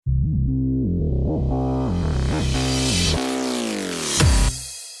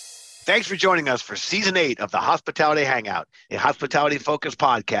Thanks for joining us for Season 8 of the Hospitality Hangout, a hospitality-focused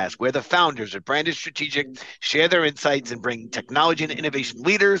podcast where the founders of Branded Strategic share their insights and bring technology and innovation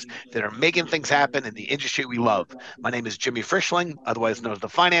leaders that are making things happen in the industry we love. My name is Jimmy Frischling, otherwise known as the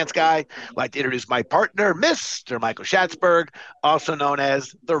Finance Guy. I'd like to introduce my partner, Mr. Michael Schatzberg, also known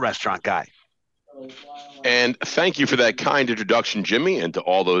as the Restaurant Guy. And thank you for that kind introduction, Jimmy. And to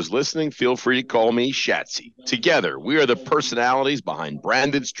all those listening, feel free to call me Shatsy. Together, we are the personalities behind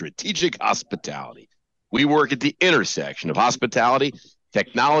Branded Strategic Hospitality. We work at the intersection of hospitality,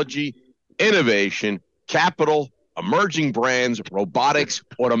 technology, innovation, capital, emerging brands, robotics,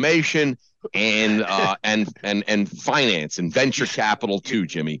 automation, and finance and venture capital too,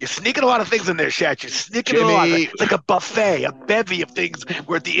 Jimmy. You're sneaking a lot of things in there, Shat. You're sneaking a lot. It's like a buffet, a bevy of things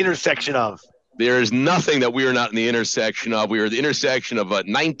we're at the intersection of. There is nothing that we are not in the intersection of. We are the intersection of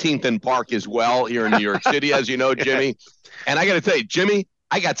 19th and Park as well here in New York City, as you know, Jimmy. And I got to tell you, Jimmy,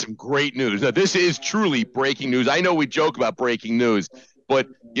 I got some great news. Now, this is truly breaking news. I know we joke about breaking news, but,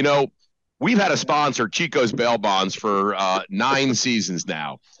 you know, we've had a sponsor, Chico's Bail Bonds, for 9 seasons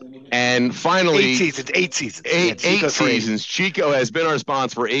now. And finally— 8 seasons. Eight seasons. Chico has been our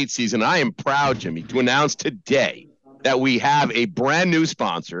sponsor for 8 seasons. I am proud, Jimmy, to announce today that we have a brand new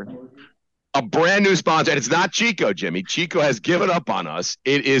sponsor. A brand new sponsor, and it's not Chico, Jimmy. Chico has given up on us.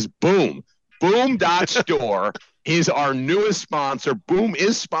 It is Boom. Boom.store is our newest sponsor. Boom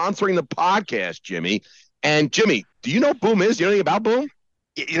is sponsoring the podcast, Jimmy. And Jimmy, do you know what Boom is? Do you know anything about Boom?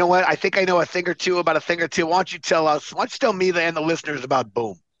 You know what? I think I know a thing or two about a thing or two. Why don't you tell us? Why don't you tell me and the listeners about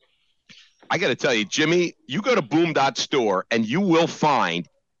Boom? I got to tell you, Jimmy, you go to Boom.store and you will find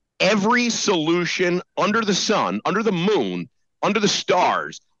every solution under the sun, under the moon, under the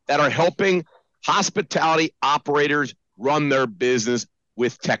stars that are helping hospitality operators run their business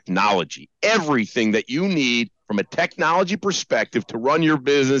with technology. Everything that you need from a technology perspective to run your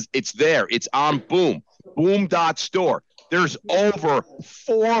business, it's there. It's on Boom. Boom.store. There's over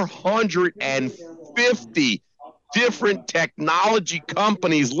 450 different technology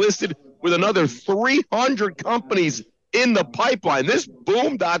companies listed with another 300 companies in the pipeline. This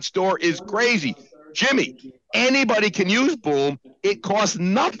Boom.store is crazy. Jimmy, anybody can use Boom. It costs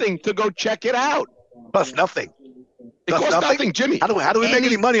nothing to go check it out. Costs nothing. It costs nothing, Jimmy. How do we make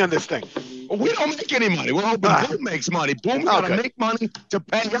any money on this thing? We don't make any money. We're hoping Boom makes money. Boom's got to make money to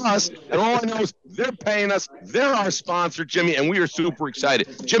pay us. And all I know is they're paying us. They're our sponsor, Jimmy, and we are super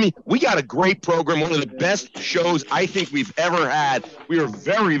excited. Jimmy, we got a great program, one of the best shows I think we've ever had. We are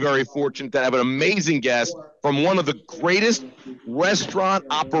very, very fortunate to have an amazing guest from one of the greatest restaurant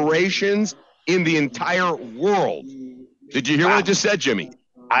operations in the entire world. Did you hear what I just said, Jimmy?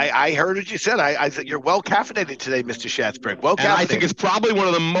 I heard what you said. I said you're well caffeinated today, Mr. Schatzberg. Well caffeinated. And I think it's probably one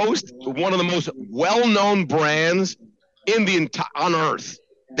of the most well-known brands in the on Earth.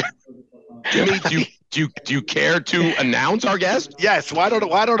 Jimmy, do you care to announce our guest? Yes. Why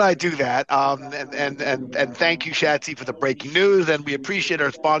don't I do that? And thank you, Shatsy, for the breaking news. And we appreciate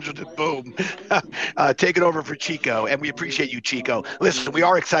our sponsors at Boom taking over for Chico. And we appreciate you, Chico. Listen, we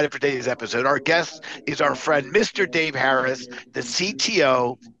are excited for today's episode. Our guest is our friend, Mr. Dave Harris, the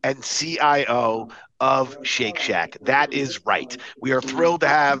CTO and CIO of Shake Shack. That is right. We are thrilled to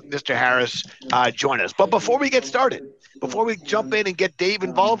have Mr. Harris join us. But before we get started, before we jump in and get Dave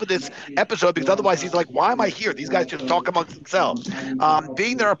involved with this episode, because otherwise he's like, why am I here? These guys just talk amongst themselves.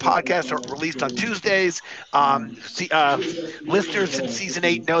 Being that our podcasts are released on Tuesdays, listeners in Season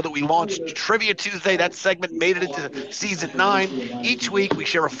 8 know that we launched Trivia Tuesday. That segment made it into Season 9. Each week, we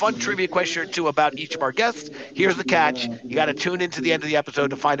share a fun trivia question or two about each of our guests. Here's the catch. You got to tune into the end of the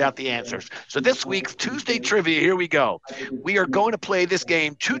episode to find out the answers. So this week's Tuesday Trivia, here we go. We are going to play this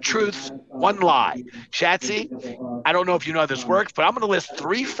game, 2 truths, 1 lie. Shatsy, I don't know if you know how this works, but I'm going to list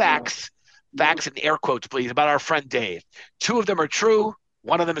 3 facts in air quotes, please, about our friend Dave. 2 of them are true.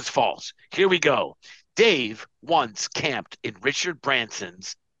 1 of them is false. Here we go. Dave once camped in Richard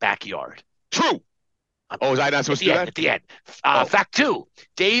Branson's backyard. True. Was I not supposed to do that? At the end. Fact 2,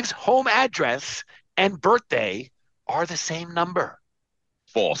 Dave's home address and birthday are the same number.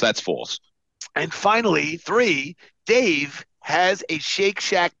 False. That's false. And finally, 3, Dave has a Shake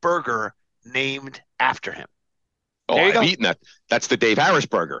Shack burger named after him. Oh, I've eaten that. That's the Dave Harris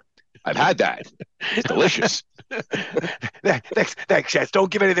burger. I've had that. It's delicious. Thanks, Shaz.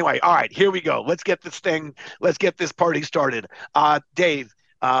 Don't give anything away. All right, here we go. Let's get this party started. Dave,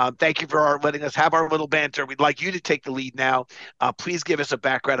 thank you for letting us have our little banter. We'd like you to take the lead now. Please give us a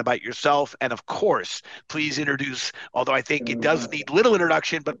background about yourself. And of course, please introduce, although I think it does need little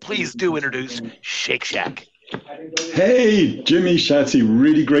introduction, but please do introduce Shake Shack. Hey, Jimmy Shatty,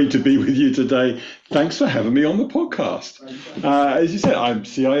 really great to be with you today. Thanks for having me on the podcast. As you said, I'm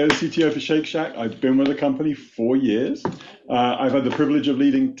CIO, CTO for Shake Shack. I've been with the company 4 years. I've had the privilege of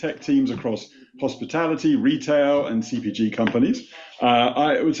leading tech teams across hospitality, retail, and CPG companies.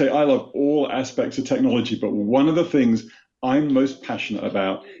 I would say I love all aspects of technology, but one of the things I'm most passionate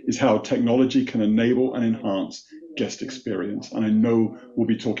about is how technology can enable and enhance guest experience. And I know we'll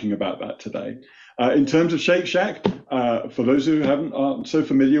be talking about that today. In terms of Shake Shack, for those who aren't so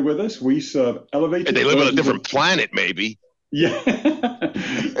familiar with us, we serve elevated. And they live on a different planet, maybe. Yeah,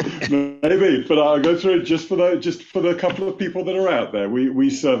 maybe, but I'll go through it just for the couple of people that are out there. We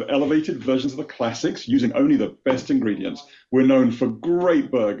serve elevated versions of the classics using only the best ingredients. We're known for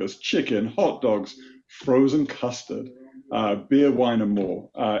great burgers, chicken, hot dogs, frozen custard, beer, wine, and more.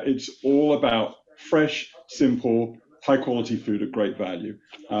 It's all about fresh, simple, high quality food at great value.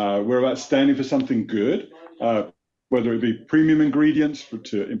 We're about standing for something good, whether it be premium ingredients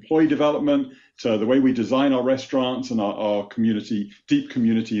to employee development, to the way we design our restaurants and our community, deep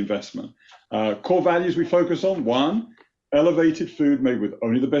community investment. Core values we focus on: one, elevated food made with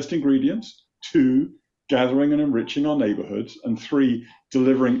only the best ingredients; two, gathering and enriching our neighborhoods; and three,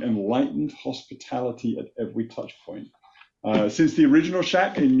 delivering enlightened hospitality at every touch point. Since the original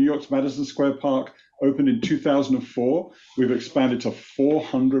Shack in New York's Madison Square Park opened in 2004, we've expanded to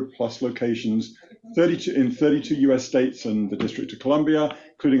 400 plus locations, 32 US states and the District of Columbia,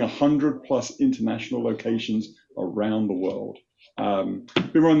 including 100 plus international locations around the world. Been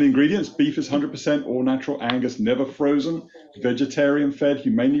on the ingredients: beef is 100% all natural Angus, never frozen, vegetarian fed,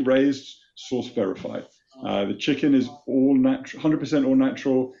 humanely raised, source verified. The chicken is all natural, 100% all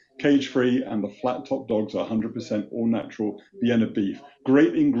natural, cage free, and the flat top dogs are 100% all natural Vienna beef.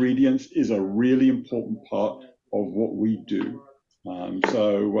 Great ingredients is a really important part of what we do.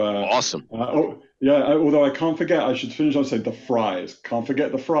 Awesome. Although I can't forget, I should finish on saying the fries. Can't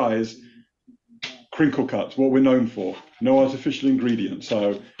forget the fries. Crinkle cuts, what we're known for. No artificial ingredients.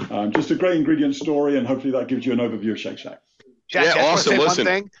 So just a great ingredient story, and hopefully that gives you an overview of Shake Shack. Jack, yeah, awesome. Listen,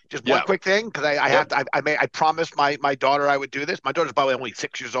 one thing, just one quick thing, because I promised my daughter I would do this. My daughter's probably only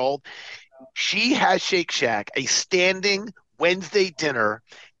 6 years old. She has Shake Shack, a standing Wednesday dinner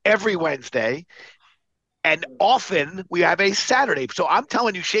every Wednesday, and often we have a Saturday. So I'm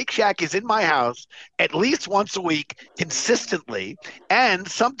telling you, Shake Shack is in my house at least once a week consistently, and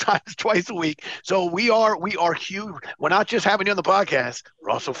sometimes twice a week. So we are huge. We're not just having you on the podcast; we're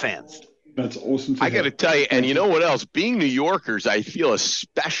also fans. That's awesome. I got to tell you, and you know what else? Being New Yorkers, I feel a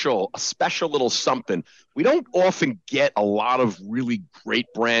special little something. We don't often get a lot of really great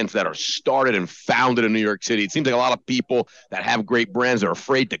brands that are started and founded in New York City. It seems like a lot of people that have great brands are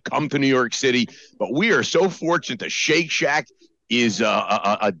afraid to come to New York City, but we are so fortunate that Shake Shack is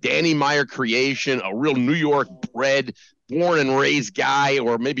a Danny Meyer creation, a real New York bred, born and raised guy,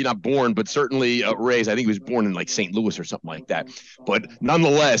 or maybe not born, but certainly raised. I think he was born in like St. Louis or something like that. But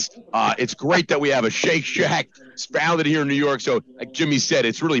nonetheless, it's great that we have a Shake Shack founded here in New York. So like Jimmy said,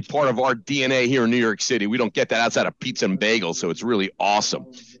 it's really part of our DNA here in New York City. We don't get that outside of pizza and bagels, so it's really awesome.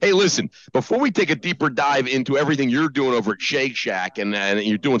 Hey, listen, before we take a deeper dive into everything you're doing over at Shake Shack, and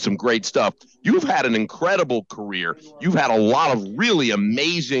you're doing some great stuff, you've had an incredible career. You've had a lot of really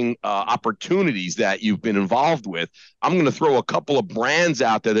amazing opportunities that you've been involved with. I'm going to throw a couple of brands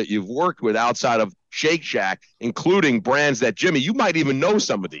out there that you've worked with outside of Shake Shack, including brands that, Jimmy, you might even know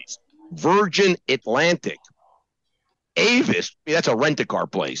some of these. Virgin Atlantic. Avis, that's a rent-a-car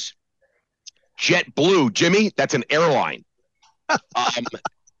place. JetBlue, Jimmy, that's an airline.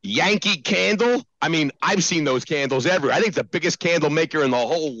 Yankee Candle, I mean, I've seen those candles everywhere. I think it's the biggest candle maker in the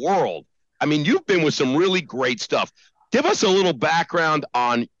whole world. I mean, you've been with some really great stuff. Give us a little background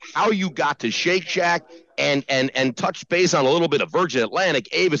on how you got to Shake Shack and touch base on a little bit of Virgin Atlantic,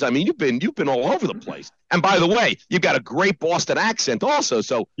 Avis. I mean, you've been all over the place. And by the way, you've got a great Boston accent also.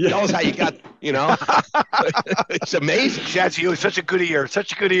 So tell us how you got, it's amazing. Shatzy, you such a good ear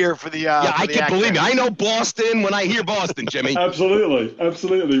for the I can believe me. I know Boston when I hear Boston, Jimmy. Absolutely.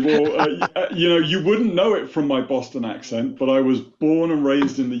 Well, you wouldn't know it from my Boston accent, but I was born and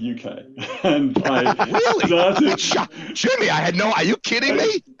raised in the UK. And I really started... Jimmy, are you kidding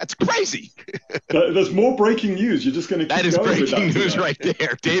me? That's crazy. There's more breaking news. You're just going to keep That is going breaking with that news right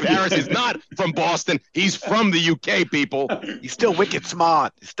there. Dave Harris is not from Boston. He's from the UK, people. He's still wicked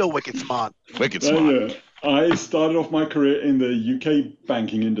smart. Wicked smart. I started off my career in the UK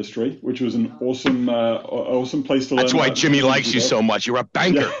banking industry, which was an awesome place to learn. That's why Jimmy likes you so much. You're a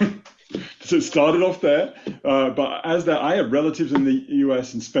banker. Yeah. So it started off there, but I had relatives in the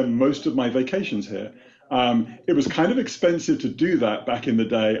US and spent most of my vacations here. It was kind of expensive to do that back in the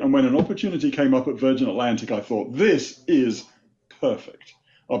day. And when an opportunity came up at Virgin Atlantic, I thought, this is perfect.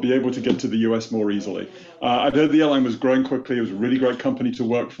 I'll be able to get to the US more easily. I heard the airline was growing quickly. It was a really great company to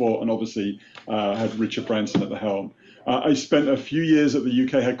work for, and obviously had Richard Branson at the helm. I spent a few years at the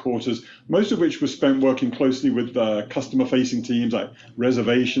UK headquarters, most of which was spent working closely with customer-facing teams like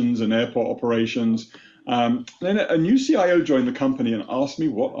reservations and airport operations. Then a new CIO joined the company and asked me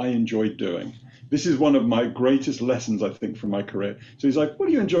what I enjoyed doing. This is one of my greatest lessons, I think, from my career. So he's like, what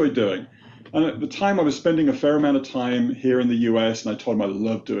do you enjoy doing? And at the time, I was spending a fair amount of time here in the US, and I told him I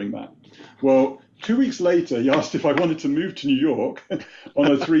loved doing that. Well, 2 weeks later, he asked if I wanted to move to New York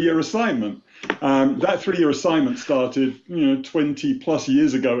on a 3-year assignment. That 3-year assignment started, 20 plus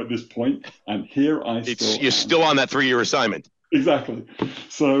years ago at this point, and here I still am. You're still on that 3-year assignment. Exactly.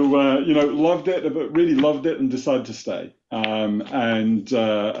 So, loved it, but really loved it and decided to stay and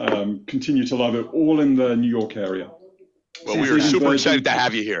continue to love it, all in the New York area. Well, we are super excited to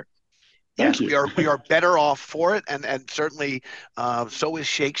have you here. Yes, we are better off for it, and certainly so is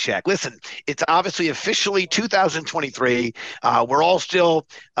Shake Shack. Listen, it's obviously officially 2023. We're all still,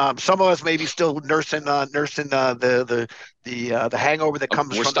 some of us maybe still nursing the hangover that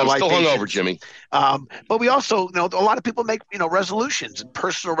comes from the libations. We're still hungover, Jimmy. But we also, a lot of people make, resolutions and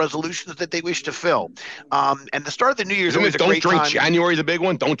personal resolutions that they wish to fill. And the start of the New Year's is always a great time. Don't drink January, the big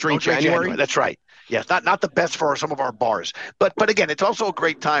one. Don't drink January. That's right. Yes, not the best for some of our bars, but again, it's also a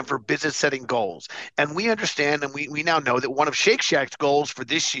great time for business setting goals. And we understand, and we now know that one of Shake Shack's goals for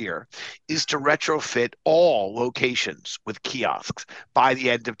this year is to retrofit all locations with kiosks by the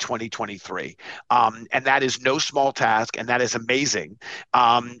end of 2023. And that is no small task, and that is amazing.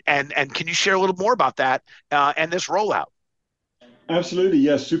 And can you share a little more about that and this rollout? Absolutely,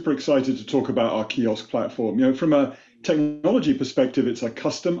 yes. Super excited to talk about our kiosk platform. From a technology perspective, it's a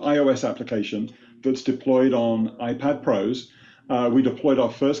custom iOS application that's deployed on iPad Pros. We deployed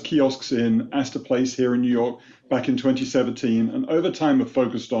our first kiosks in Astor Place here in New York back in 2017, and over time have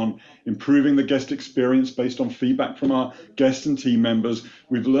focused on improving the guest experience based on feedback from our guests and team members.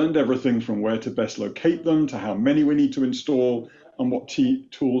 We've learned everything from where to best locate them to how many we need to install and what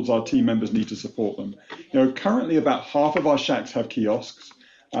tools our team members need to support them. Currently about half of our Shacks have kiosks.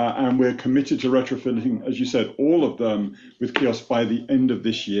 And we're committed to retrofitting, as you said, all of them with kiosks by the end of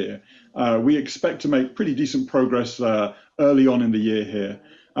this year. We expect to make pretty decent progress early on in the year here.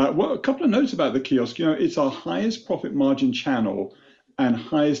 A couple of notes about the kiosk. It's our highest profit margin channel and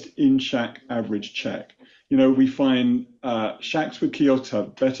highest in-shack average check. We find Shacks with kiosks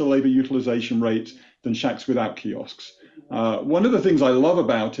have better labor utilization rates than Shacks without kiosks. One of the things I love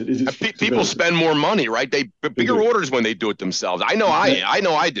about it is people spend more money, right? Bigger orders when they do it themselves. I know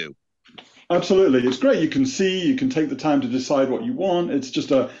I do. Absolutely. It's great. You can take the time to decide what you want. It's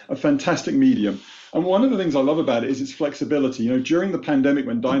just a fantastic medium. And one of the things I love about it is its flexibility. During the pandemic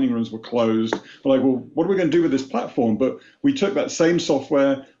when dining rooms were closed, we're like, well, what are we going to do with this platform? But we took that same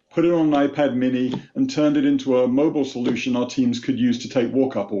software, put it on an iPad mini, and turned it into a mobile solution our teams could use to take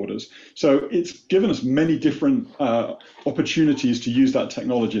walk-up orders. So it's given us many different opportunities to use that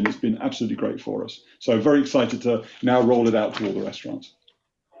technology, and it's been absolutely great for us. So very excited to now roll it out to all the restaurants.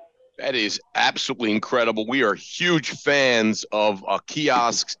 That is absolutely incredible. We are huge fans of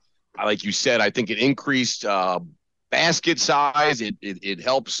kiosks. Like you said, I think it increased basket size. It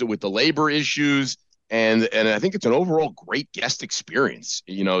helps with the labor issues. And I think it's an overall great guest experience,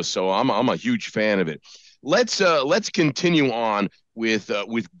 so I'm a huge fan of it. Let's continue on with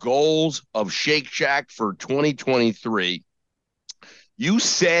goals of Shake Shack for 2023. You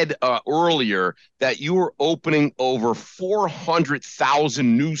said earlier that you were opening over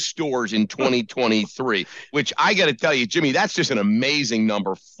 400,000 new stores in 2023, which I got to tell you, Jimmy, that's just an amazing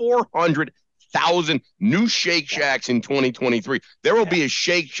number. 400,000 new Shake Shacks in 2023. There will be a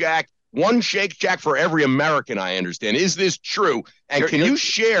Shake Shack. One Shake Shack for every American, I understand. Is this true? And can you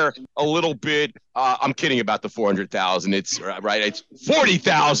share a little bit? I'm kidding about the 400,000. It's right. It's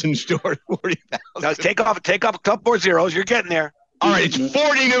 40,000 stores. 40,000. Take off a couple more zeros. You're getting there. All right, it's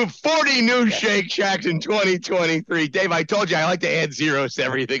 40 new Shake Shacks in 2023. Dave, I told you I like to add zeros to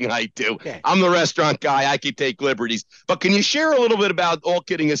everything I do. Okay. I'm the restaurant guy. I can take liberties. But can you share a little bit about, all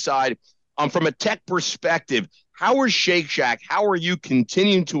kidding aside, from a tech perspective, how is Shake Shack, how are you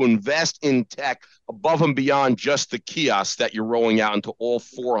continuing to invest in tech above and beyond just the kiosks that you're rolling out into all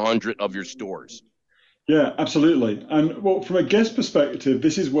 400 of your stores? Yeah, absolutely. And from a guest perspective,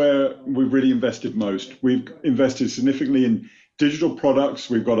 this is where we've really invested most. We've invested significantly in digital products.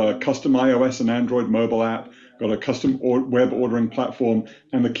 We've got a custom iOS and Android mobile app, got a custom web ordering platform,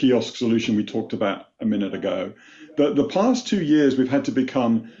 and the kiosk solution we talked about a minute ago. The past 2 years, we've had to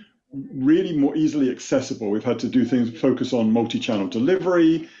become really more easily accessible. We've had to do things, focus on multi-channel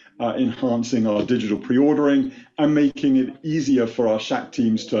delivery, enhancing our digital pre-ordering, and making it easier for our Shack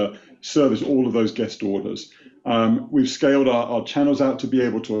teams to service all of those guest orders. We've scaled our channels out to be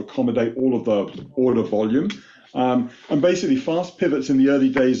able to accommodate all of the order volume. And basically, fast pivots in the early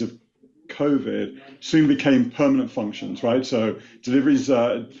days of COVID soon became permanent functions, right? So delivery is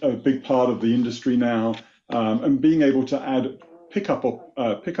a big part of the industry now, and being able to add pickup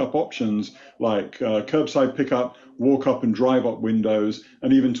options like curbside pickup, walk up and drive up windows,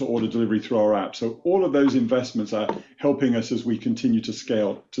 and even to order delivery through our app. So all of those investments are helping us as we continue to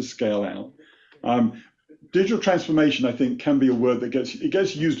scale out. Digital transformation, I think, can be a word that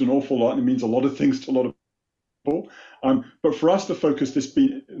gets used an awful lot, and it means a lot of things to a lot of people. But for us, the focus this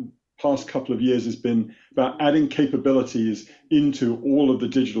past couple of years has been about adding capabilities into all of the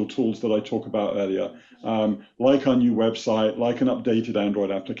digital tools that I talked about earlier, like our new website, like an updated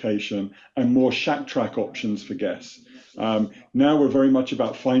Android application, and more Shack Track options for guests. Now we're very much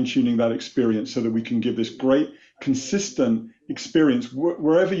about fine-tuning that experience so that we can give this great, consistent experience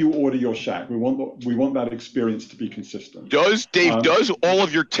wherever you order your Shack. We want that experience to be consistent. Does all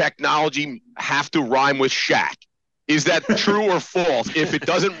of your technology have to rhyme with Shack? Is that true or false? If it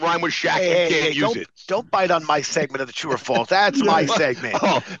doesn't rhyme with Shack, you can't use it. Don't bite on my segment of the true or false. That's my segment.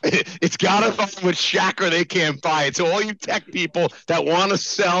 Oh, it's got to rhyme with Shack or they can't buy it. So all you tech people that want to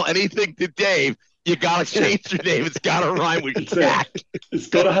sell anything to Dave, you got to change your name. It's got to rhyme with Shack. It's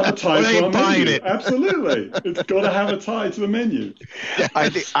got to have a tie to our menu. It. Absolutely. It's got to have a tie to the menu.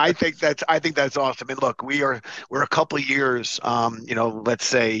 I think that's awesome. And look, we're a couple of years, let's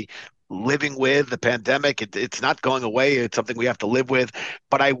say, living with the pandemic. It's not going away. It's something we have to live with.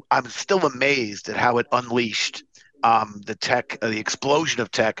 But I'm still amazed at how it unleashed the tech, the explosion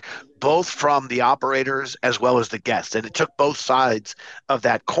of tech, both from the operators as well as the guests. And it took both sides of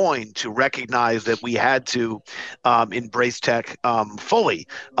that coin to recognize that we had to embrace tech fully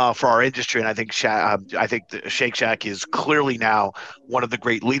for our industry. And I think Shake Shack is clearly now one of the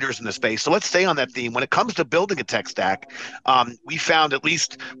great leaders in the space. So let's stay on that theme. When it comes to building a tech stack, we found, at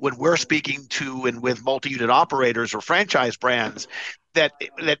least when we're speaking to and with multi-unit operators or franchise brands, that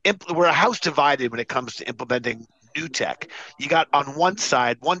we're a house divided when it comes to implementing new tech. You got on one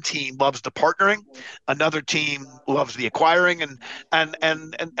side, one team loves the partnering, another team loves the acquiring, and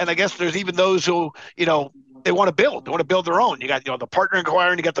I guess there's even those who, they want to build their own. You got the partnering,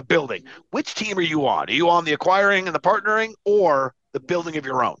 acquiring, you got the building. Which team are you on? Are you on the acquiring and the partnering, or the building of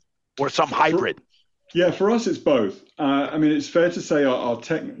your own, or some hybrid? Yeah, for us, it's both. It's fair to say our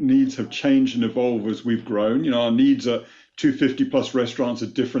tech needs have changed and evolved as we've grown. Our needs are 250 plus restaurants are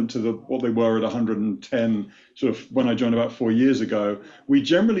different to what they were at 110 sort of when I joined about 4 years ago. We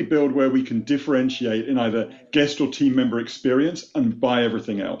generally build where we can differentiate in either guest or team member experience and buy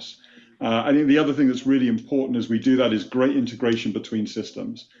everything else. I think the other thing that's really important as we do that is great integration between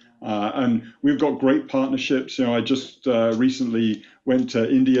systems. And we've got great partnerships. I just recently went to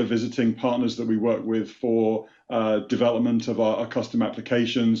India visiting partners that we work with for development of our custom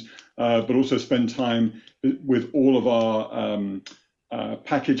applications, but also spend time with all of our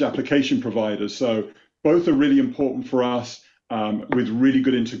package application providers. So both are really important for us, with really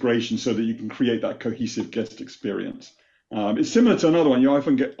good integration so that you can create that cohesive guest experience. It's similar to another one. You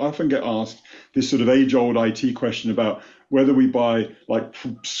often get asked this sort of age-old IT question about whether we buy like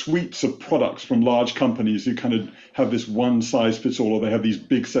suites of products from large companies who kind of have this one-size-fits-all, or they have these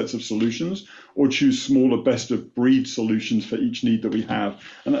big sets of solutions, or choose smaller best-of-breed solutions for each need that we have.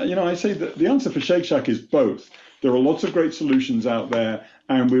 And I say that the answer for Shake Shack is both. There are lots of great solutions out there,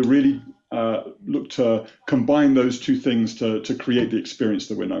 and we really look to combine those two things to create the experience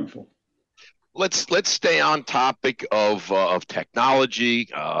that we're known for. Let's stay on topic of technology.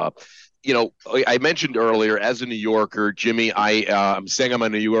 I mentioned earlier, as a New Yorker, Jimmy, I'm saying I'm a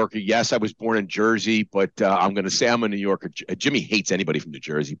New Yorker. Yes, I was born in Jersey, but I'm going to say I'm a New Yorker. Jimmy hates anybody from New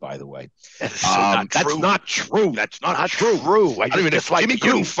Jersey, by the way. That's not true. That's not true. Jimmy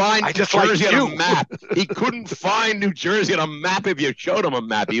couldn't find New Jersey on a map. He couldn't find New Jersey on a map. If you showed him a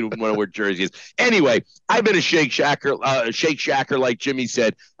map, he wouldn't know where Jersey is. Anyway, I've been a Shake Shacker, like Jimmy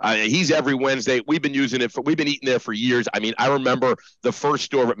said. He's every Wednesday. We've been using it. We've been eating there for years. I remember the first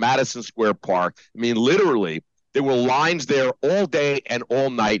store at Madison Square Park. Literally, there were lines there all day and all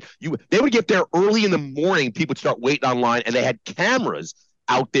night. They would get there early in the morning. People would start waiting online, and they had cameras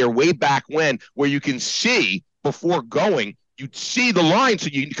out there way back when, where you can see before going. You'd see the line, so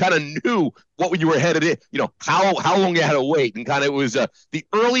you kind of knew what you were headed in. How long you had to wait, and kind of it was the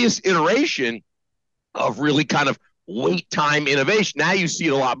earliest iteration of really kind of wait time innovation. Now you see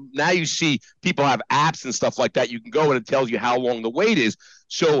it a lot. Now you see people have apps and stuff like that. You can go and it tells you how long the wait is.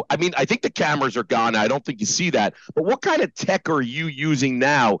 So, I mean, I think the cameras are gone. I don't think you see that. But what kind of tech are you using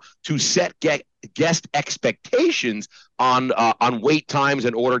now to set guest expectations on wait times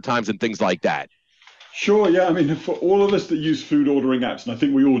and order times and things like that? Sure, yeah. I mean, for all of us that use food ordering apps, and I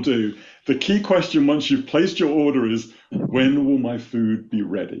think we all do, the key question once you've placed your order is, when will my food be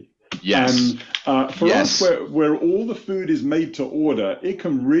ready? Yes. And for us, where all the food is made to order, it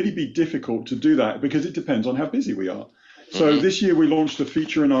can really be difficult to do that because it depends on how busy we are. So this year we launched a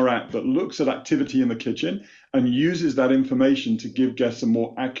feature in our app that looks at activity in the kitchen and uses that information to give guests a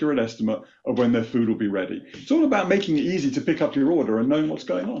more accurate estimate of when their food will be ready. It's all about making it easy to pick up your order and knowing what's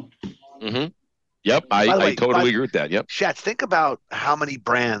going on. Mm-hmm. Yep, I totally agree with that. Yep. Schatz, think about how many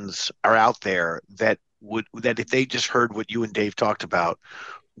brands are out there that if they just heard what you and Dave talked about,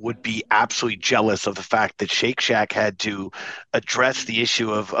 would be absolutely jealous of the fact that Shake Shack had to address the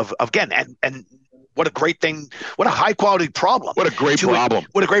issue of again, and what a great thing, what a high quality problem. What a great problem.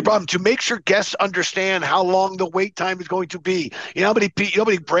 What a great problem to make sure guests understand how long the wait time is going to be. You know how many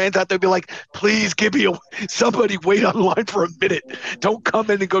brands out there be like, please somebody wait online for a minute. Don't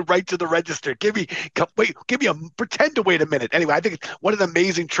come in and go right to the register. Pretend to wait a minute. Anyway, I think it's one of the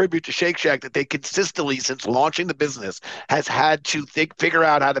amazing tribute to Shake Shack that they consistently, since launching the business, has had to figure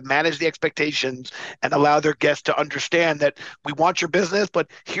out how to manage the expectations and allow their guests to understand that we want your business, but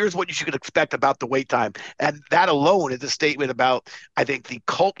here's what you should expect about the wait time. And that alone is a statement about, I think, the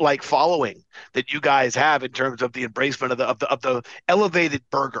cult-like following that you guys have in terms of the embracement of the elevated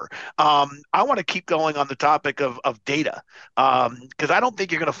burger. I want to keep going on the topic of data, because I don't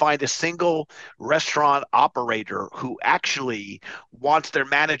think you're going to find a single restaurant operator who actually wants their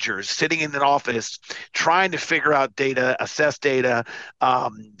managers sitting in an office trying to figure out data, assess data,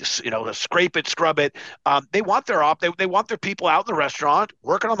 scrape it, scrub it. They want their people out in the restaurant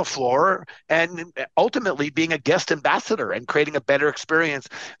working on the floor and ultimately being a guest ambassador and creating a better experience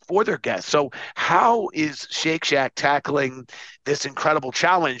for their guests. So how is Shake Shack tackling this incredible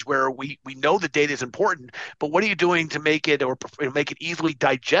challenge where we know the data is important, but what are you doing to make it easily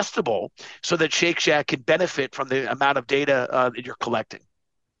digestible so that Shake Shack can benefit from the amount of data that you're collecting?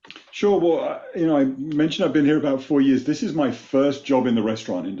 Sure. Well, I mentioned I've been here about 4 years. This is my first job in the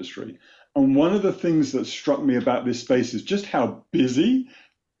restaurant industry. And one of the things that struck me about this space is just how busy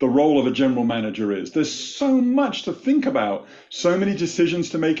the role of a general manager is. There's so much to think about, so many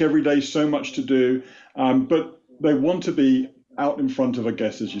decisions to make every day, so much to do, but they want to be out in front of a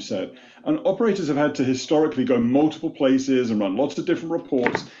guest, as you said. And operators have had to historically go multiple places and run lots of different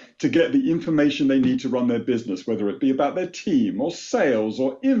reports to get the information they need to run their business, whether it be about their team or sales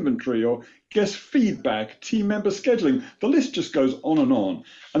or inventory or guest feedback, team member scheduling. The list just goes on and on.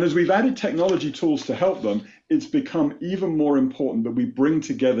 And as we've added technology tools to help them, it's become even more important that we bring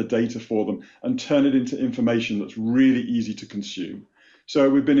together data for them and turn it into information that's really easy to consume. So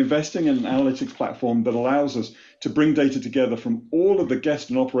we've been investing in an analytics platform that allows us to bring data together from all of the guest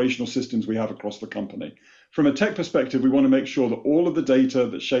and operational systems we have across the company. From a tech perspective, we want to make sure that all of the data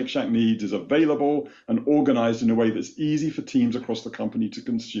that Shake Shack needs is available and organized in a way that's easy for teams across the company to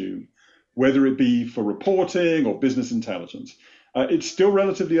consume, whether it be for reporting or business intelligence. It's still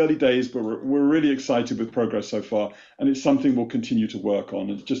relatively early days, but we're really excited with progress so far, and it's something we'll continue to work on.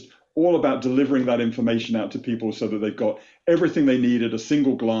 It's just all about delivering that information out to people so that they've got everything they need at a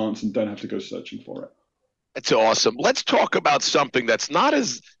single glance and don't have to go searching for it. That's awesome. Let's talk about something that's not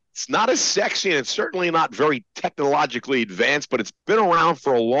as sexy and it's certainly not very technologically advanced, but it's been around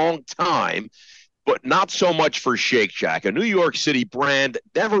for a long time, but not so much for Shake Shack, a New York City brand,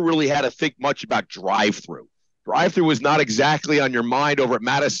 never really had to think much about drive-through. Drive-through was not exactly on your mind over at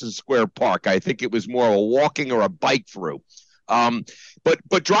Madison Square Park. I think it was more of a walking or a bike through.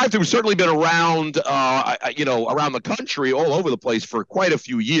 But drive-through has certainly been around, around the country, all over the place for quite a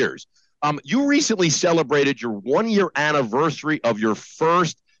few years. You recently celebrated your 1-year anniversary of your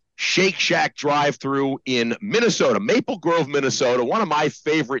first Shake Shack drive-through in Minnesota, Maple Grove, Minnesota, one of my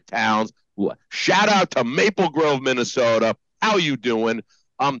favorite towns. Shout out to Maple Grove, Minnesota. How you doing?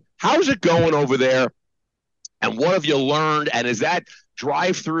 How's it going over there? And what have you learned? And is that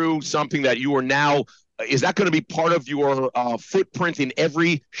drive-through something that you are now, is that going to be part of your footprint in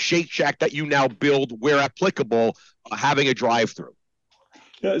every Shake Shack that you now build where applicable, having a drive-through?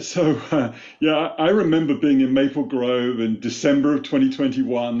 Yeah, so I remember being in Maple Grove in December of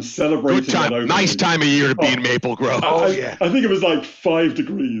 2021, celebrating Good time. that opening. Nice time of year to be in Maple Grove. I think it was like 5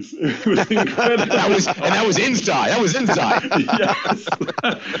 degrees. It was incredible. that was inside. That was inside. Yes.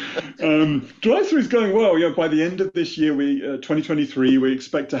 Drive-through is going well. By the end of this year, 2023, we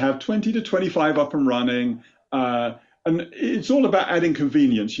expect to have 20 to 25 up and running. And it's all about adding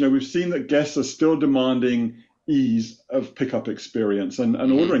convenience. We've seen that guests are still demanding ease of pickup experience and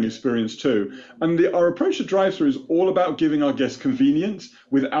ordering experience too. And our approach to drive-through is all about giving our guests convenience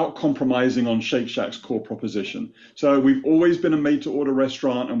without compromising on Shake Shack's core proposition. So we've always been a made-to-order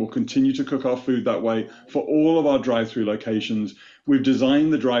restaurant, and we'll continue to cook our food that way for all of our drive-through locations. We've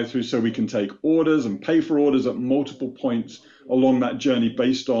designed the drive-through so we can take orders and pay for orders at multiple points along that journey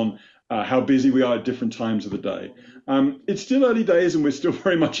based on how busy we are at different times of the day. It's still early days and we're still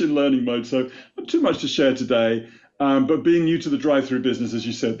very much in learning mode, so not too much to share today. But being new to the drive-through business, as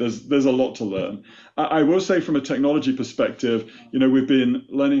you said, there's a lot to learn. I will say from a technology perspective, we've been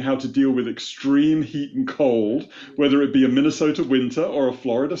learning how to deal with extreme heat and cold, whether it be a Minnesota winter or a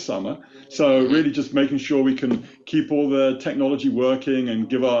Florida summer. So really just making sure we can keep all the technology working and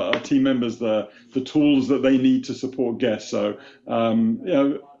give our team members the tools that they need to support guests. So,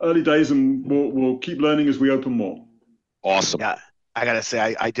 early days, and we'll keep learning as we open more. Awesome. Yeah. I gotta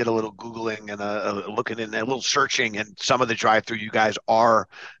say, I did a little Googling and looking in a little searching, and some of the drive-through you guys are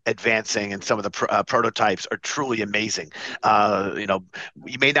advancing, and some of the prototypes are truly amazing.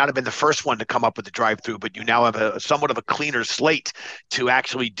 You may not have been the first one to come up with the drive-through, but you now have somewhat of a cleaner slate to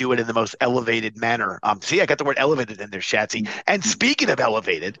actually do it in the most elevated manner. See, I got the word elevated in there, Shatsy. And speaking of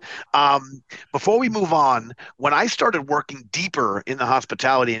elevated, before we move on, when I started working deeper in the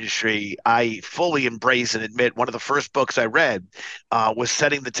hospitality industry, I fully embrace and admit one of the first books I read was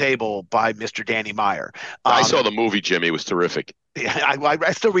Setting the Table by Mr. Danny Meyer. I saw the movie, Jimmy. It was terrific.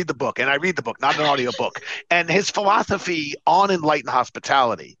 I still read the book, and I read the book, not an audio book. And his philosophy on enlightened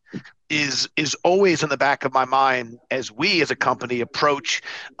hospitality is always in the back of my mind as we as a company approach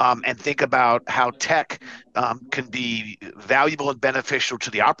and think about how tech can be valuable and beneficial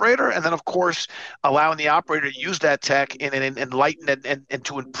to the operator, and then of course allowing the operator to use that tech in an enlightened and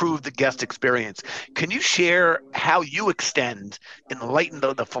to improve the guest experience. Can you share how you extend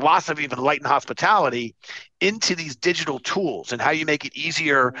the philosophy of enlightened hospitality into these digital tools, and how you make it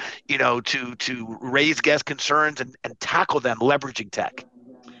easier to raise guest concerns and tackle them leveraging tech?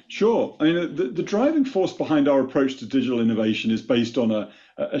 Sure. I mean, the driving force behind our approach to digital innovation is based on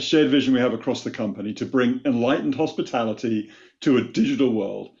a shared vision we have across the company to bring enlightened hospitality to a digital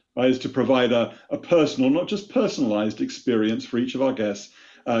world, right? Is to provide a personal, not just personalized experience for each of our guests,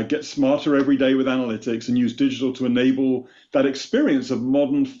 get smarter every day with analytics, and use digital to enable that experience of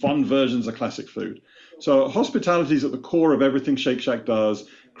modern, fun versions of classic food. So hospitality is at the core of everything Shake Shack does,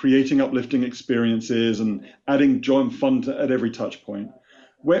 creating uplifting experiences and adding joy and fun at every touch point.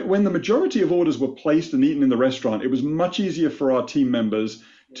 When the majority of orders were placed and eaten in the restaurant, it was much easier for our team members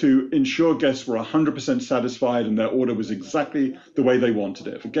to ensure guests were 100% satisfied and their order was exactly the way they wanted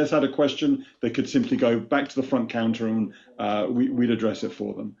it. If a guest had a question, they could simply go back to the front counter and we'd address it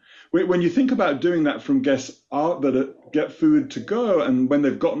for them. When you think about doing that from guests that get food to go and when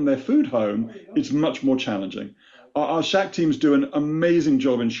they've gotten their food home, it's much more challenging. Our Shack teams do an amazing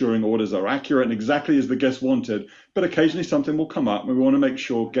job ensuring orders are accurate and exactly as the guest wanted, but occasionally something will come up and we want to make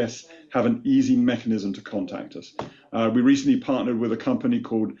sure guests have an easy mechanism to contact us. We recently partnered with a company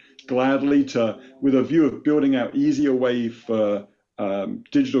called Gladly with a view of building out easier way for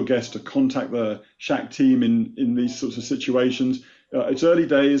digital guests to contact the Shack team in these sorts of situations. It's early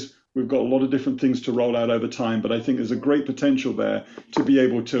days. We've got a lot of different things to roll out over time, but I think there's a great potential there to be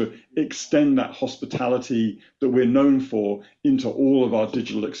able to extend that hospitality that we're known for into all of our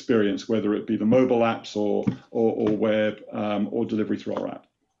digital experience, whether it be the mobile apps or web or delivery through our app.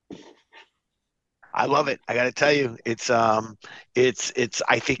 I love it. I got to tell you, it's.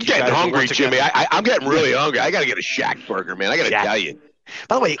 I think you're getting hungry, Jimmy. I'm getting really hungry. I got to get a Shack burger, man. I got to tell you.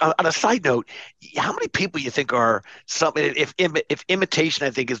 By the way, on a side note, how many people you think are if imitation, I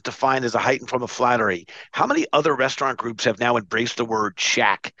think, is defined as a heightened form of flattery, how many other restaurant groups have now embraced the word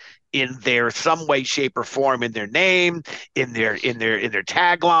Shack in their some way, shape, or form, in their name, in their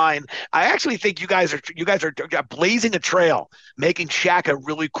tagline? I actually think you guys are blazing a trail, making Shack a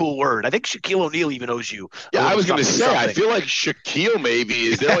really cool word. I think Shaquille O'Neal even owes you. Yeah, I was going to say, something. I feel like Shaquille maybe.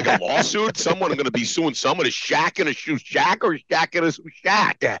 Is there like a lawsuit? Someone going to be suing someone? Is Shack in a shoe Shack or Shack in a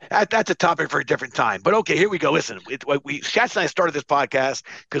Shack? Yeah, that's a topic for a different time. But okay, here we go. Listen, Shatz and I started this podcast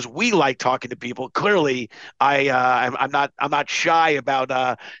because we like talking to people. Clearly, I'm not shy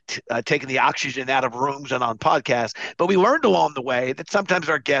about taking the oxygen out of rooms and on podcasts, but we learned along the way that sometimes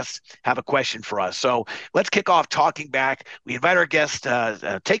our guests have a question for us. So let's kick off talking back. We invite our guests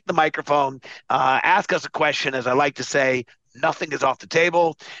to take the microphone, ask us a question. As I like to say, nothing is off the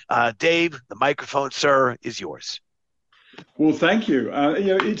table. Dave, the microphone, sir, is yours. Well, thank you.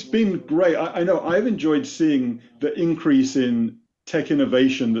 It's been great. I know I've enjoyed seeing the increase in tech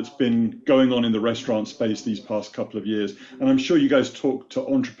innovation that's been going on in the restaurant space these past couple of years. And I'm sure you guys talk to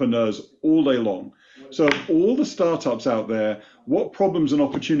entrepreneurs all day long. So of all the startups out there, what problems and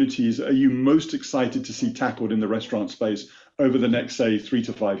opportunities are you most excited to see tackled in the restaurant space over the next, say, 3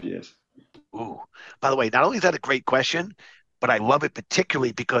 to 5 years? Ooh, by the way, not only is that a great question, but I love it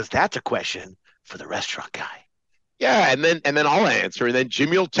particularly because that's a question for the restaurant guy. Yeah, and then I'll answer, and then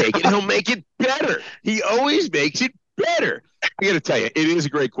Jimmy will take it, and he'll make it better. He always makes it better. I got to tell you, it is a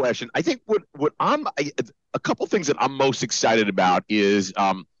great question. I think a couple things that I'm most excited about is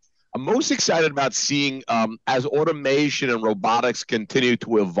I'm most excited about seeing as automation and robotics continue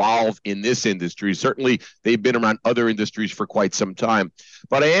to evolve in this industry. Certainly, they've been around other industries for quite some time,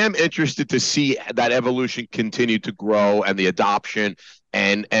 but I am interested to see that evolution continue to grow and the adoption,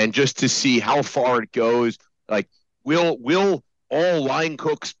 and just to see how far it goes. Like, will all line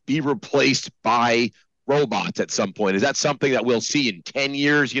cooks be replaced by robots at some point? Is that something that we'll see in 10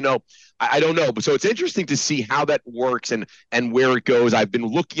 years? I don't know. But so it's interesting to see how that works and where it goes. I've been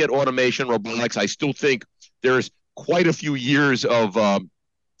looking at automation, robotics. I still think there's quite a few years of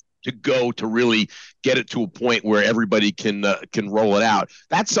to go to really get it to a point where everybody can roll it out.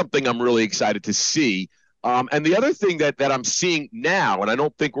 That's something I'm really excited to see. And the other thing that I'm seeing now, and I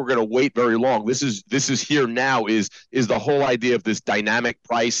don't think we're going to wait very long. This is here now. Is the whole idea of this dynamic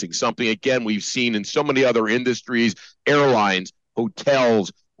pricing? Something again we've seen in so many other industries, airlines,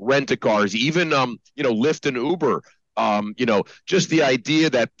 hotels, rent-a-cars, even Lyft and Uber. Just the idea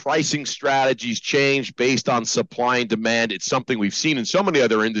that pricing strategies change based on supply and demand. It's something we've seen in so many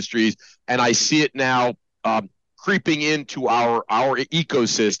other industries, and I see it now. Creeping into our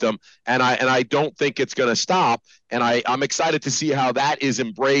ecosystem, and I don't think it's going to stop. And I'm excited to see how that is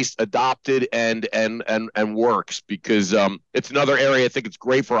embraced, adopted, and works, because it's another area I think it's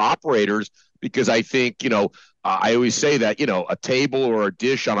great for operators, because I think I always say that a table or a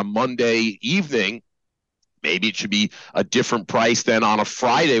dish on a Monday evening, maybe it should be a different price than on a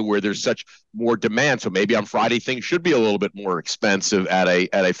Friday where there's such more demand. So maybe on Friday things should be a little bit more expensive at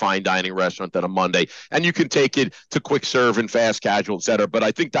a fine dining restaurant than a Monday. And you can take it to quick serve and fast casual, et cetera. But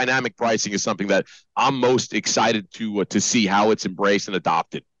I think dynamic pricing is something that I'm most excited to see how it's embraced and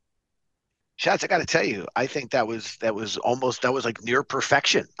adopted. Schatz, I got to tell you, I think that was like near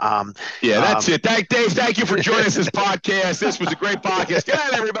perfection. Yeah, that's it. Dave, thank you for joining us this podcast. This was a great podcast. Good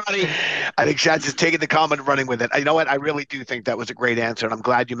night, everybody. I think Schatz is taking the comment and running with it. You know what? I really do think that was a great answer, and I'm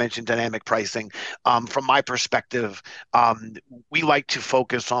glad you mentioned dynamic pricing. From my perspective, we like to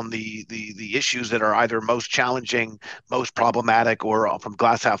focus on the issues that are either most challenging, most problematic, or from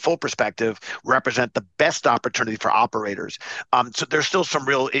glass half full perspective, represent the best opportunity for operators. So there's still some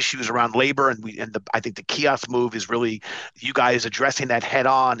real issues around labor. I think the kiosk move is really you guys addressing that head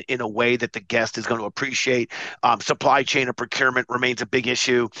on in a way that the guest is going to appreciate. Supply chain and procurement remains a big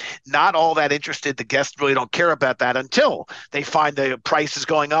issue. Not all that interested. The guests really don't care about that until they find the price is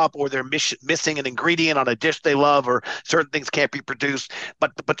going up, or they're missing an ingredient on a dish they love, or certain things can't be produced.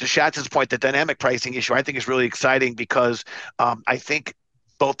 But to Schatz's point, the dynamic pricing issue I think is really exciting, because I think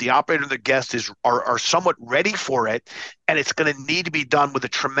both the operator and the guest are somewhat ready for it, and it's going to need to be done with a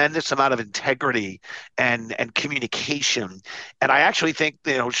tremendous amount of integrity and communication. And I actually think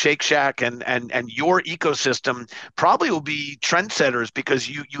Shake Shack and your ecosystem probably will be trendsetters, because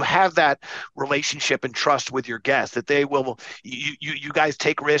you have that relationship and trust with your guests, that they will you guys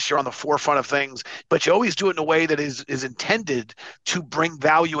take risks, you're on the forefront of things, but you always do it in a way that is intended to bring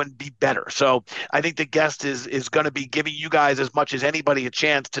value and be better. So I think the guest is going to be giving you guys as much as anybody a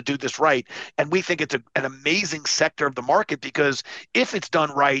chance to do this right. And we think it's an amazing sector of the market, because if it's done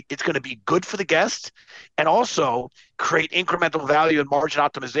right, it's going to be good for the guest and also create incremental value and margin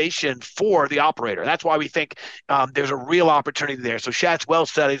optimization for the operator. That's why we think there's a real opportunity there. So Shatz, well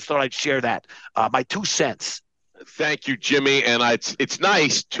said. I just thought I'd share that. My 2 cents. Thank you, Jimmy. And it's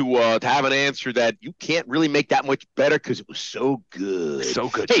nice to have an answer that you can't really make that much better, because it was so good. So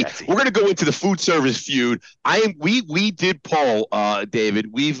good. Hey, Jesse. We're going to go into the food service feud. We did poll, David.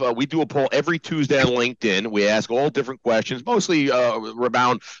 We do a poll every Tuesday on LinkedIn. We ask all different questions, mostly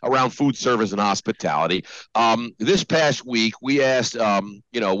around food service and hospitality. This past week, we asked,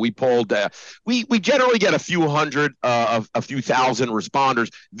 we polled. We generally get a few hundred, a few thousand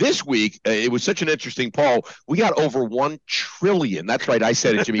responders. This week, it was such an interesting poll. We got over 1 trillion. That's right. I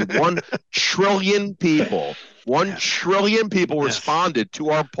said it, Jimmy. 1 trillion people. 1 trillion people responded to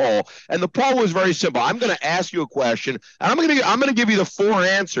our poll, and the poll was very simple. I'm going to ask you a question, and I'm going to give you the 4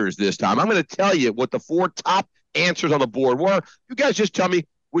 answers this time. I'm going to tell you what the 4 top answers on the board were. You guys just tell me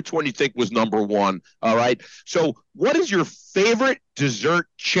which one you think was number 1. All right. So, what is your favorite dessert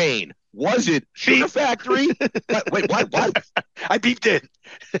chain? Was it Sugar Factory? Wait, what? I beeped it.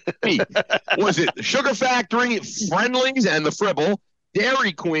 Was it Sugar Factory, Friendlies, and the Fribble,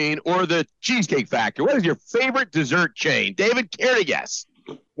 Dairy Queen, or the Cheesecake Factory? What is your favorite dessert chain? David, care to guess?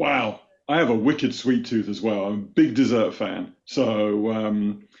 Wow. I have a wicked sweet tooth as well. I'm a big dessert fan.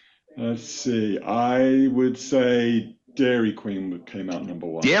 So let's see. I would say Dairy Queen came out number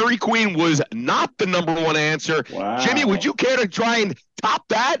one. Dairy Queen was not the number one answer. Wow. Jimmy, would you care to try and top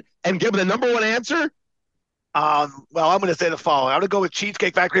that and give the number one answer? Well, I'm going to say the following. I'm going to go with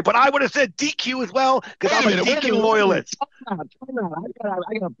Cheesecake Factory, but I would have said DQ as well because I'm a DQ loyalist. I got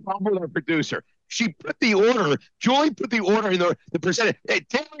a problem with our producer. She put the order. Julie put the order in the percentage. Hey,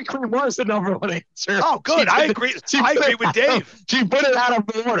 Dairy Queen was the number one answer. Oh, good. I agree. I agree with Dave. She put it out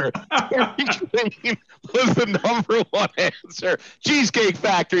of order. Dairy Queen was the number one answer. Cheesecake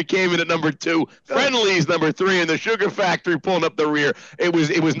Factory came in at number 2. Friendly's number 3, and the Sugar Factory pulling up the rear. It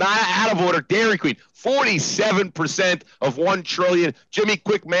was not out of order. Dairy Queen, 47% of 1 trillion. Jimmy,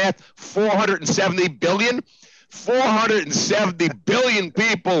 quick math, 470 billion. 470 billion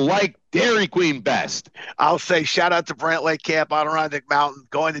people like Dairy Queen best. I'll say shout out to Brant Lake Camp, Adirondack Mountain.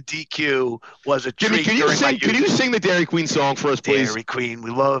 Going to DQ was a Jimmy, treat. Can you sing the Dairy Queen song for us, please? Dairy Queen, we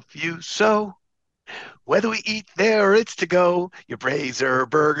love you so. Whether we eat there or it's to go, your brazier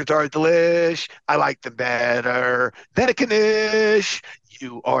burgers are delish. I like them better than a Knish.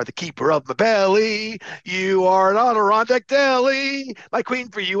 You are the keeper of my belly. You are an Adirondack deli. My queen,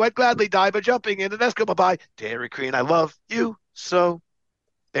 for you, I'd gladly die by jumping in an Eskimo pie. Dairy Queen, I love you so.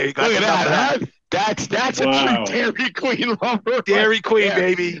 There you go. Look at that. That's wow. A true Dairy Queen lover. Dairy Queen,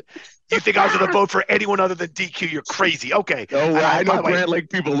 baby. You think I was going to vote for anyone other than DQ? You're crazy. Okay. Oh, I know Brant Lake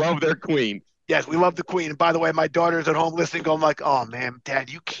people love their queen. Yes, we love the Queen. And by the way, my daughter's at home listening, going like, oh, man, Dad,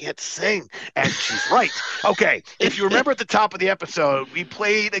 you can't sing. And she's right. Okay, if you remember at the top of the episode, we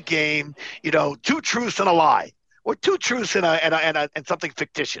played a game, 2 truths and a lie. Or 2 truths and something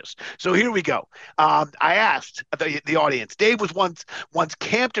fictitious. So here we go. I asked the audience. Dave was once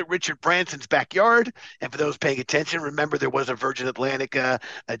camped at Richard Branson's backyard, and for those paying attention, remember there was a Virgin Atlantic a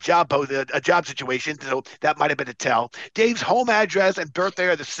job situation, so that might have been a tell. Dave's home address and birthday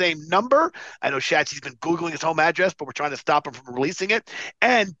are the same number. I know Shatsy's been googling his home address, but we're trying to stop him from releasing it.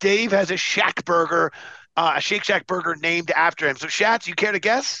 And Dave has a Shake Shack burger named after him. So Shats, you care to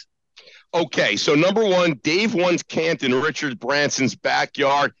guess? Okay, so number 1, Dave once camped in Richard Branson's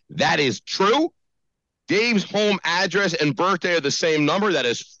backyard. That is true. Dave's home address and birthday are the same number. That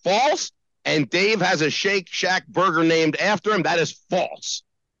is false. And Dave has a Shake Shack burger named after him. That is false.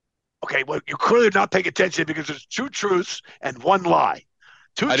 Okay, well, you're clearly not paying attention because there's 2 truths and 1 lie.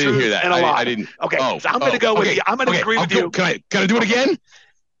 2 I didn't truths hear that. and a lie. I didn't. Okay, so I'm going to go with you. I'm going to agree with you. Can I do it again?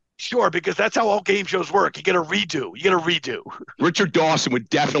 Sure, because that's how all game shows work. You get a redo. Richard Dawson would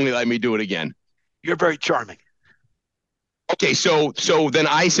definitely let me do it again. You're very charming. Okay, so then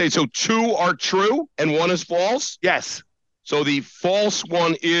I say, so 2 are true and 1 is false? Yes. So the false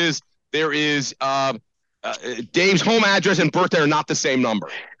one is Dave's home address and birthday are not the same number.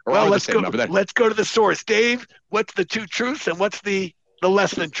 Well, let's go to the source. Dave, what's the 2 truths and what's the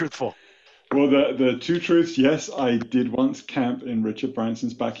less than truthful? Well, the 2 truths, yes, I did once camp in Richard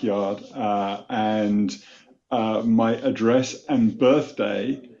Branson's backyard, and my address and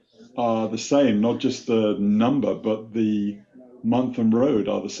birthday are the same, not just the number, but the month and road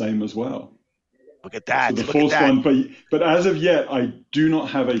are the same as well. Look at that. So the false one, but as of yet, I do not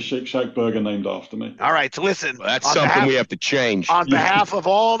have a Shake Shack burger named after me. All right, so listen. Well, that's something we have to change. On behalf of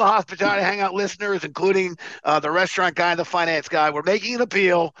all the Hospitality Hangout listeners, including the restaurant guy and the finance guy, we're making an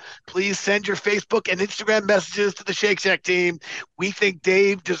appeal. Please send your Facebook and Instagram messages to the Shake Shack team. We think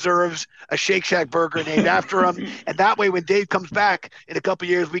Dave deserves a Shake Shack burger named after him. And that way, when Dave comes back in a couple of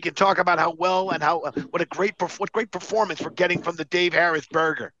years, we can talk about how well and what great performance we're getting from the Dave Harris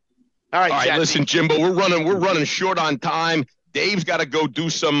burger. All right, listen, Jimbo, we're running short on time. Dave's got to go do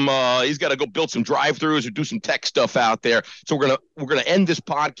some. He's got to go build some drive-throughs or do some tech stuff out there. So we're gonna end this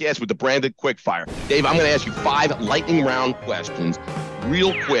podcast with the branded quickfire. Dave, I'm gonna ask you 5 lightning round questions,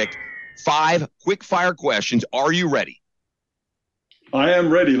 real quick. 5 quickfire questions. Are you ready? I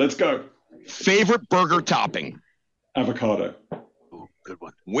am ready. Let's go. Favorite burger topping? Avocado. Ooh, good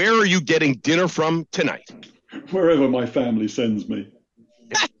one. Where are you getting dinner from tonight? Wherever my family sends me.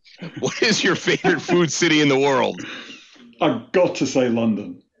 What is your favorite food city in the world? I've got to say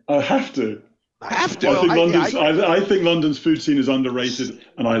London. I have to. I think London's food scene is underrated,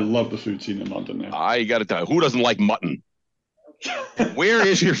 and I love the food scene in London now. I got to tell you, who doesn't like mutton? Where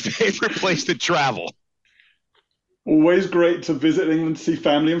is your favorite place to travel? Always great to visit England, see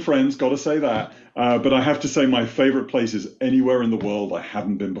family and friends, got to say that. But I have to say my favorite place is anywhere in the world I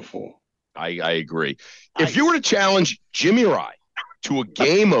haven't been before. I agree. If you were to challenge Jimmy or I to a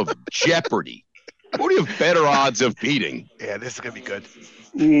game of Jeopardy, who do you have better odds of beating? Yeah, this is going to be good.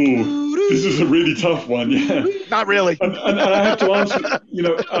 Ooh, this is a really tough one, yeah. Not really. And I have to answer,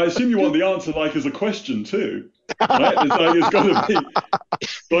 I assume you want the answer like as a question too, right? It's got to be.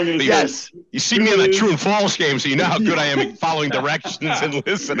 So I'm going to Yes. say, You see me in that true and false game, so you know how good I am at following directions and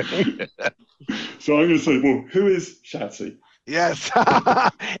listening. So I'm going to say, well, who is Shatsy? Yes.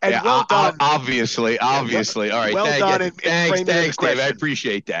 And well done. Obviously. All right. Well done in Thanks, the Dave. I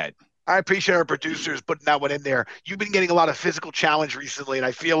appreciate that. I appreciate our producers putting that one in there. You've been getting a lot of physical challenge recently, and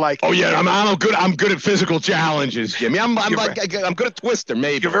I feel like I'm good. I'm good at physical challenges, Jimmy. I'm good at Twister.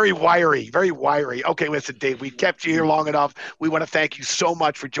 Maybe you're very wiry, very wiry. Okay, listen, Dave, we've kept you here long enough. We want to thank you so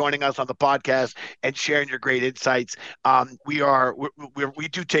much for joining us on the podcast and sharing your great insights. We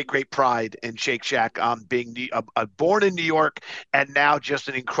do take great pride in Shake Shack, being born in New York and now just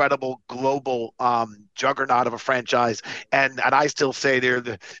an incredible global juggernaut of a franchise. And I still say they're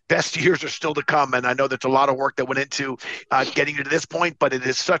the best years are still to come. And I know there's a lot of work that went into getting you to this point, but it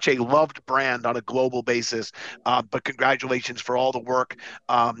is such a loved brand on a global basis. But congratulations for all the work,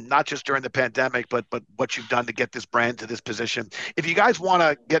 not just during the pandemic, but what you've done to get this brand to this position. If you guys want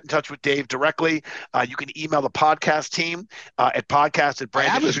to get in touch with Dave directly, you can email the podcast team at podcast@brandstrategic.com. I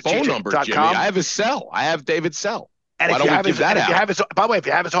have his phone number, Jimmy. I have his cell. I have David's cell. And why don't we give that out? By the way, if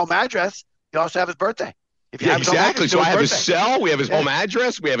you have his home address, you also have his birthday. Exactly. So I have his cell, we have his home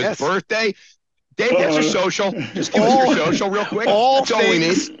address, we have his birthday. Dave, what's your social? Just give us your social real quick. That's all we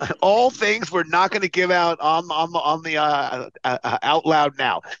need. All things we're not going to give out on the out loud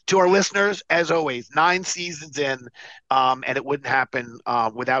now. To our listeners, as always, 9 seasons in, and it wouldn't happen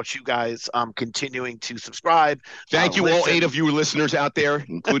without you guys continuing to subscribe. Thank you, all 8 of you listeners out there,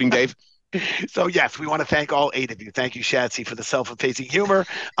 including Dave. So, yes, we want to thank all 8 of you. Thank you, Shatsy, for the self-effacing humor.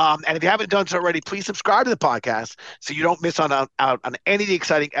 And if you haven't done so already, please subscribe to the podcast so you don't miss out on any of the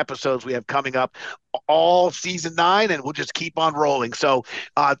exciting episodes we have coming up all season 9, and we'll just keep on rolling. So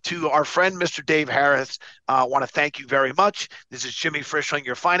to our friend, Mr. Dave Harris, I want to thank you very much. This is Jimmy Frischling,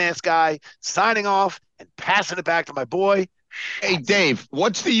 your finance guy, signing off and passing it back to my boy. Hey, Dave,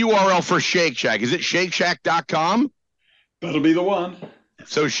 what's the URL for Shake Shack? Is it shakeshack.com? That'll be the one.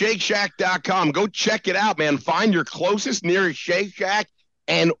 So shakeshack.com, go check it out, man. Find your closest nearest Shake Shack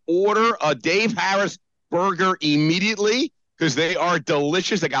and order a Dave Harris burger immediately because they are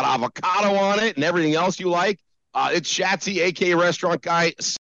delicious. They got avocado on it and everything else you like. It's Shatsy, a.k.a. Restaurant Guy.